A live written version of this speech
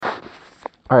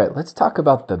All right, let's talk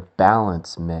about the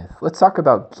balance myth. Let's talk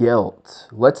about guilt.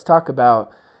 Let's talk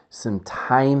about some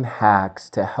time hacks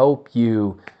to help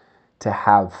you to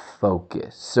have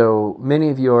focus. So many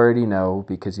of you already know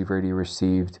because you've already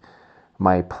received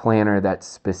my planner that's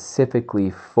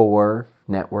specifically for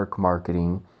network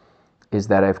marketing is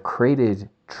that I've created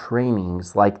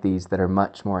trainings like these that are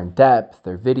much more in depth.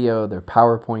 They're video, they're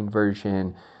PowerPoint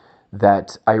version,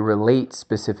 that I relate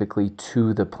specifically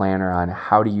to the planner on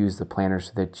how to use the planner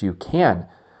so that you can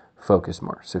focus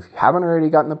more. So if you haven't already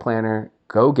gotten the planner,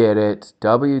 go get it.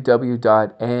 www.nwm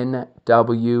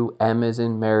as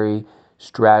in Mary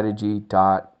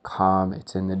strategy.com.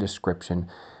 It's in the description,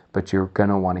 but you're going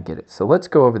to want to get it. So let's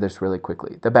go over this really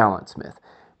quickly. The balance myth.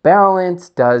 Balance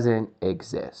doesn't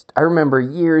exist. I remember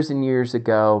years and years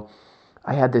ago,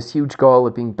 I had this huge goal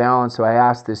of being balanced. So I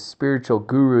asked this spiritual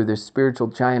guru, this spiritual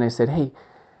giant, I said, hey,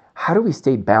 how do we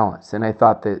stay balanced? And I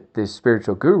thought that this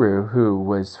spiritual guru, who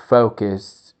was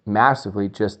focused massively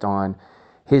just on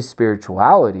his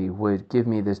spirituality, would give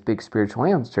me this big spiritual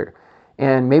answer.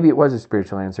 And maybe it was a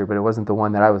spiritual answer, but it wasn't the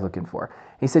one that I was looking for.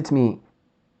 He said to me,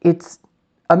 it's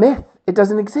a myth. It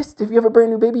doesn't exist. If you have a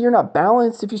brand new baby, you're not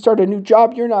balanced. If you start a new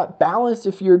job, you're not balanced.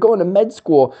 If you're going to med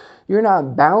school, you're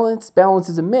not balanced. Balance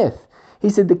is a myth. He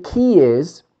said the key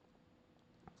is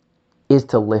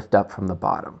to lift up from the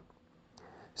bottom.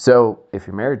 So if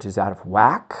your marriage is out of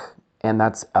whack and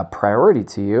that's a priority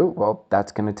to you, well,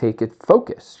 that's going to take it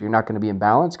focus. You're not going to be in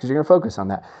balance because you're going to focus on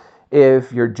that.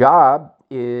 If your job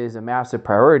is a massive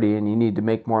priority and you need to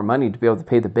make more money to be able to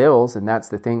pay the bills, and that's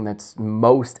the thing that's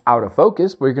most out of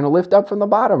focus, well, you're going to lift up from the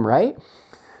bottom, right?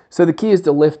 So the key is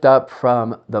to lift up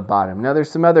from the bottom. Now, there's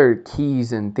some other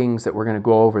keys and things that we're going to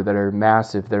go over that are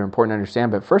massive, that are important to understand.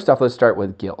 But first off, let's start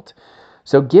with guilt.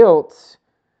 So guilt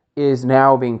is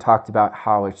now being talked about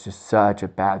how it's just such a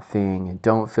bad thing and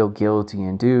don't feel guilty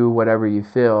and do whatever you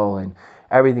feel and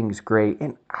everything's great.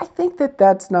 And I think that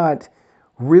that's not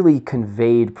really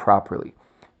conveyed properly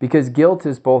because guilt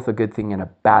is both a good thing and a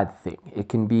bad thing. It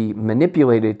can be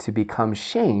manipulated to become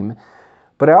shame.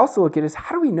 But I also look at it as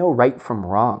how do we know right from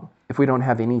wrong if we don't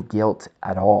have any guilt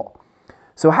at all?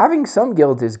 So having some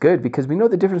guilt is good because we know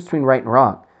the difference between right and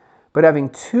wrong. But having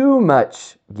too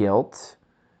much guilt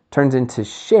turns into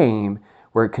shame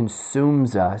where it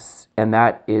consumes us, and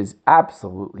that is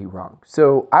absolutely wrong.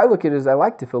 So I look at it as I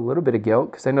like to feel a little bit of guilt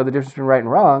because I know the difference between right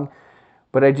and wrong,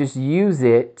 but I just use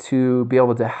it to be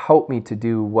able to help me to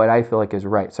do what I feel like is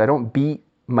right. So I don't beat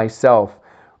myself,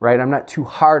 right? I'm not too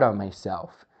hard on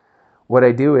myself. What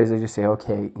I do is I just say,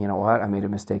 okay, you know what? I made a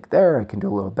mistake there. I can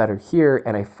do a little better here.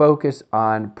 And I focus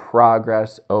on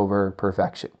progress over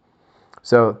perfection.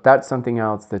 So that's something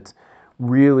else that's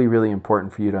really, really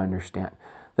important for you to understand.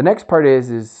 The next part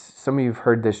is some of you have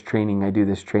heard this training. I do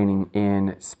this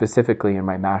training specifically in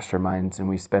my masterminds, and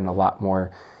we spend a lot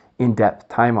more in-depth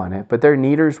time on it. But they're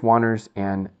needers, wanters,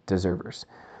 and deservers.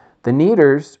 The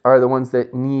needers are the ones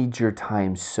that need your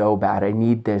time so bad. I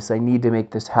need this. I need to make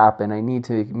this happen. I need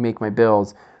to make my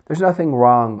bills. There's nothing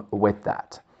wrong with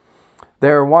that.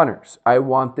 They're wanters. I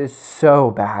want this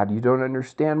so bad. You don't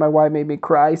understand. My wife made me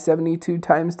cry 72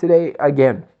 times today.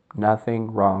 Again, nothing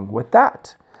wrong with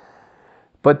that.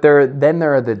 But then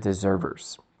there are the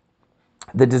deservers.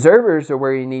 The deservers are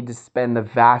where you need to spend the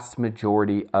vast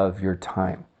majority of your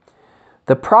time.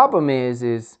 The problem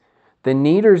is the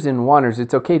needers and wanters,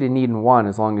 it's okay to need and want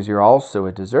as long as you're also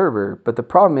a deserver. But the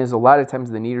problem is a lot of times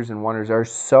the needers and wanters are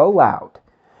so loud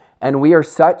and we are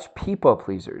such people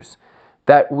pleasers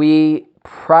that we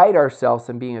pride ourselves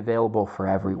in being available for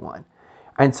everyone.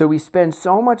 And so we spend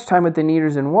so much time with the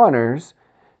needers and wanters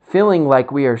feeling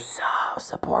like we are so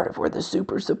supportive. We're the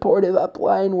super supportive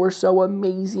upline. We're so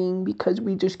amazing because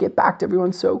we just get back to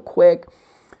everyone so quick.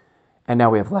 And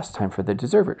now we have less time for the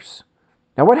deservers.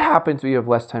 Now, what happens when you have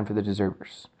less time for the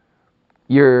deservers?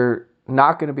 You're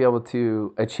not going to be able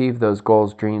to achieve those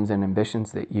goals, dreams, and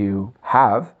ambitions that you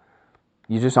have.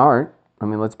 You just aren't. I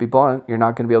mean, let's be blunt. You're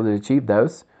not going to be able to achieve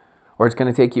those, or it's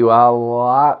going to take you a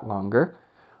lot longer.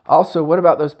 Also, what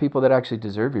about those people that actually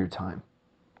deserve your time?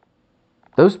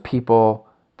 Those people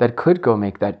that could go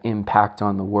make that impact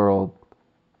on the world,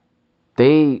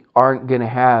 they aren't going to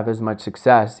have as much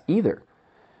success either.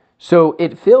 So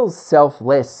it feels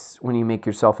selfless when you make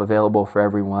yourself available for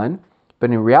everyone, but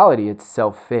in reality, it's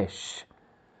selfish.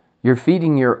 You're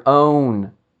feeding your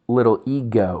own little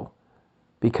ego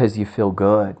because you feel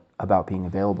good about being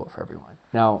available for everyone.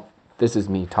 Now, this is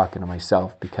me talking to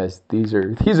myself because these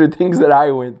are things that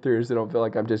I went through, so don't feel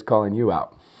like I'm just calling you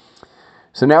out.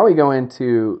 So now we go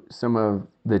into some of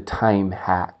the time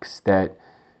hacks that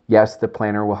Yes, the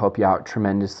planner will help you out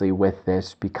tremendously with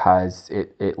this because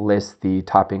it lists the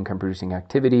top income producing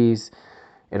activities.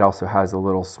 It also has a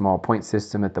little small point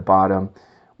system at the bottom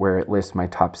where it lists my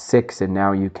top 6, and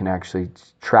now you can actually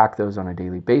track those on a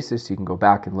daily basis. You can go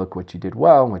back and look what you did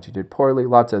well and what you did poorly,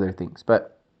 lots of other things.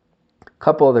 But a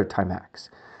couple other time hacks.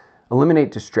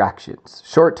 Eliminate distractions.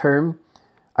 Short term,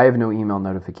 I have no email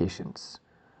notifications.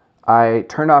 I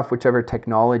turn off whichever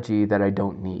technology that I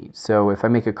don't need. So if I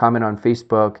make a comment on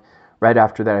Facebook, right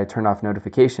after that I turn off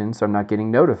notifications so I'm not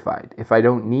getting notified. If I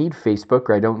don't need Facebook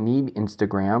or I don't need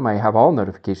Instagram, I have all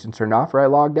notifications turned off or I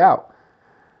logged out.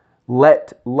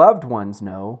 Let loved ones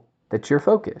know that you're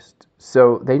focused.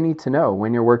 So they need to know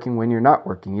when you're working, when you're not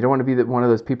working. You don't want to be one of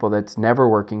those people that's never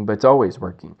working but it's always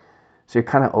working. So you're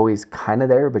kind of always kind of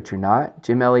there, but you're not.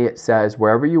 Jim Elliott says,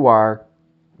 wherever you are,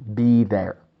 be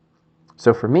there.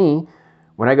 So for me,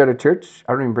 when I go to church,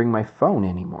 I don't even bring my phone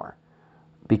anymore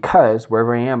because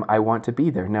wherever I am, I want to be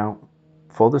there. Now,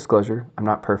 full disclosure, I'm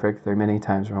not perfect. There are many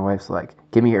times where my wife's like,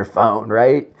 give me your phone,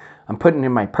 right? I'm putting it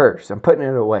in my purse. I'm putting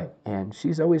it away. And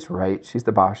she's always right. She's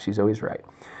the boss. She's always right.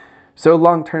 So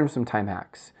long-term, some time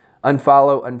hacks.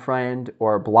 Unfollow, unfriend,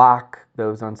 or block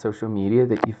those on social media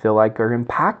that you feel like are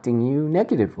impacting you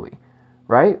negatively,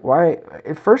 right? Why?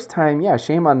 First time, yeah,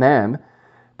 shame on them.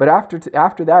 But after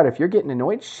that, if you're getting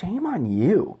annoyed, shame on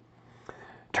you.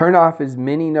 Turn off as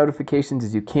many notifications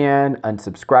as you can.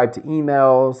 Unsubscribe to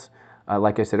emails.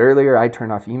 Like I said earlier, I turn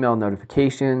off email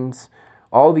notifications.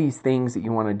 All these things that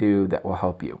you want to do that will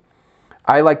help you.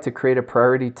 I like to create a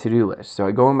priority to-do list. So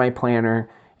I go in my planner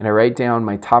and I write down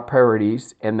my top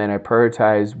priorities, and then I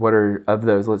prioritize what are of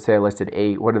those. Let's say I listed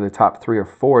 8. What are the top 3 or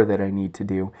 4 that I need to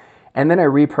do? And then I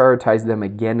reprioritize them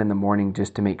again in the morning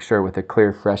just to make sure with a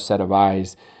clear, fresh set of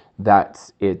eyes that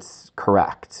it's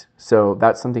correct. So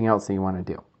that's something else that you want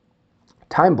to do.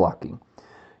 Time blocking.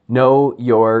 Know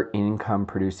your income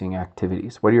producing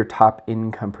activities. What are your top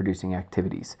income producing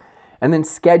activities? And then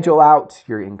schedule out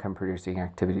your income producing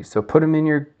activities. So put them in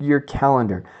your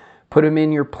calendar. Put them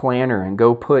in your planner and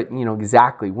go put,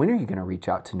 exactly when are you going to reach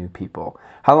out to new people?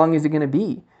 How long is it going to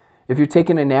be? If you're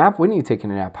taking a nap, when are you taking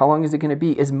a nap? How long is it going to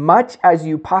be? As much as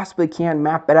you possibly can,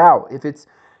 map it out. If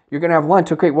you're going to have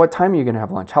lunch, okay, what time are you going to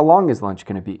have lunch? How long is lunch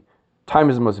going to be? Time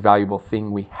is the most valuable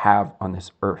thing we have on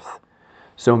this earth.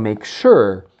 So make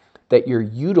sure that you're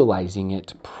utilizing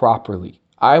it properly.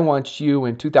 I want you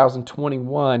in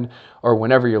 2021 or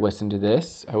whenever you're listening to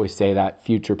this, I always say that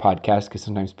future podcast because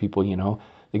sometimes people,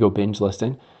 they go binge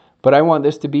listen. But I want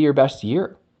this to be your best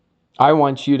year. I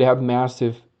want you to have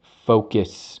massive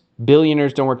focus.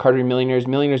 Billionaires don't work harder than millionaires.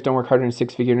 Millionaires don't work harder than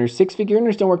six-figure earners. Six-figure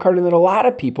earners don't work harder than a lot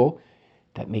of people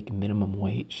that make minimum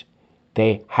wage.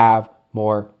 They have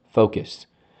more focus.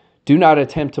 Do not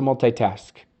attempt to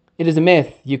multitask. It is a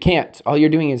myth. You can't. All you're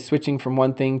doing is switching from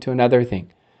one thing to another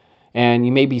thing. And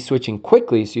you may be switching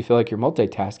quickly so you feel like you're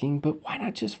multitasking, but why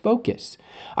not just focus?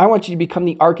 I want you to become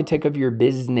the architect of your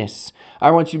business.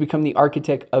 I want you to become the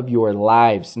architect of your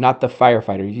lives, not the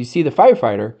firefighter. You see, the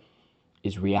firefighter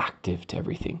is reactive to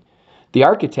everything. The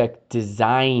architect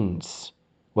designs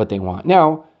what they want.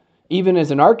 Now, even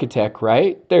as an architect,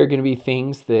 right, there are going to be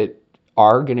things that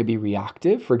are going to be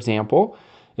reactive. For example,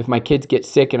 if my kids get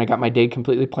sick and I got my day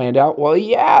completely planned out, well,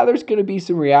 yeah, there's going to be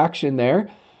some reaction there.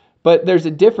 But there's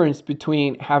a difference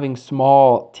between having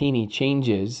small, teeny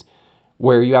changes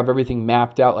where you have everything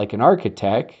mapped out like an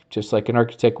architect, just like an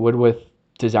architect would with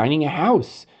designing a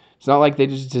house. It's not like they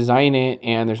just design it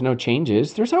and there's no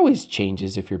changes. There's always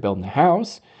changes if you're building a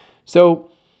house.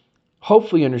 So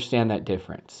hopefully you understand that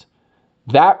difference.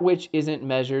 That which isn't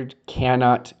measured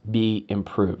cannot be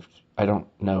improved. I don't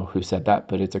know who said that,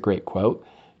 but it's a great quote.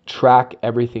 Track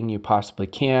everything you possibly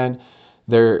can.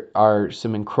 There are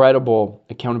some incredible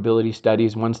accountability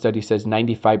studies. One study says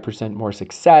 95% more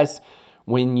success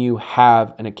when you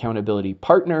have an accountability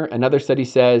partner. Another study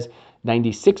says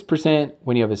 96%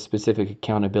 when you have a specific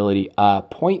accountability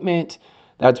appointment.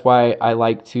 That's why I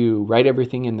like to write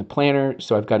everything in the planner.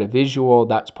 So I've got a visual.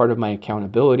 That's part of my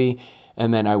accountability.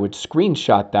 And then I would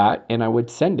screenshot that and I would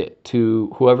send it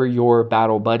to whoever your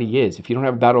battle buddy is. If you don't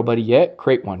have a battle buddy yet,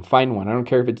 create one, find one. I don't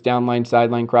care if it's downline,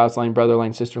 sideline, crossline,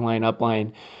 brotherline, sisterline,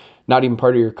 upline, not even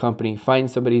part of your company. Find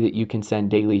somebody that you can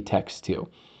send daily texts to.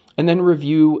 And then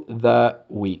review the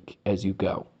week as you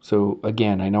go. So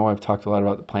again, I know I've talked a lot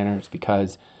about the planner. It's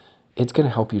because it's going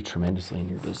to help you tremendously in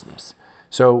your business.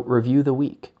 So review the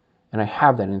week. And I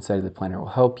have that inside of the planner. It will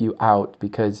help you out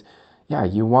because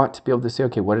you want to be able to say,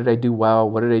 okay, what did I do well?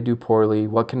 What did I do poorly?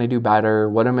 What can I do better?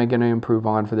 What am I going to improve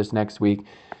on for this next week?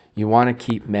 You want to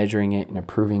keep measuring it and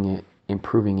improving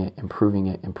it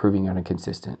on a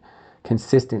consistent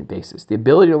consistent basis. The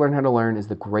ability to learn how to learn is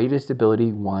the greatest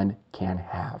ability one can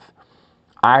have.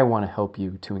 I want to help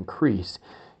you to increase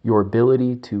your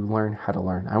ability to learn how to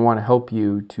learn. I want to help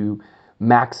you to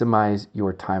maximize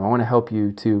your time. I want to help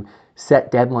you to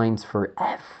set deadlines for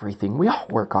everything. We all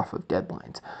work off of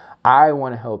deadlines. I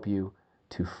want to help you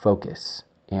to focus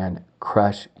and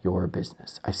crush your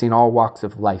business. I've seen all walks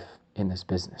of life in this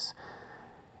business.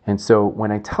 And so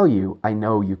when I tell you, I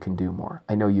know you can do more.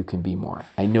 I know you can be more.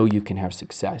 I know you can have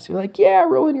success. You're like, yeah,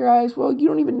 rolling your eyes. Well, you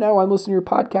don't even know. I'm listening to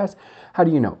your podcast. How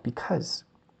do you know? Because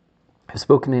I've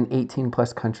spoken in 18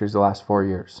 plus countries the last 4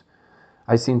 years.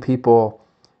 I've seen people,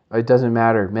 it doesn't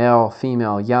matter, male,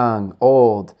 female, young,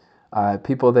 old,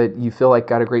 people that you feel like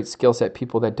got a great skill set,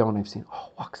 people that don't. I've seen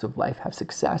all walks of life have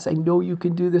success. I know you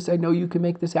can do this. I know you can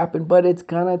make this happen, but it's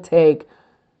going to take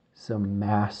some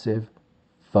massive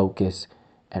focus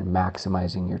and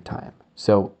maximizing your time.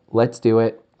 So let's do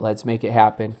it. Let's make it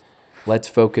happen. Let's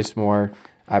focus more.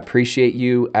 I appreciate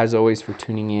you, as always, for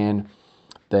tuning in.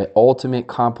 The ultimate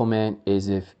compliment is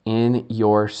if in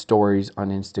your stories on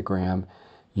Instagram,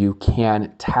 you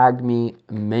can tag me,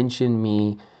 mention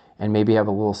me, and maybe have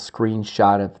a little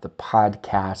screenshot of the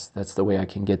podcast. That's the way I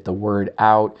can get the word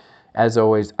out. As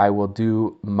always, I will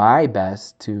do my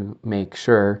best to make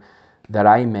sure that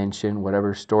I mention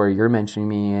whatever story you're mentioning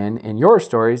me in your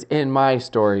stories, in my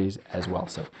stories as well.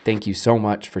 So thank you so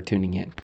much for tuning in.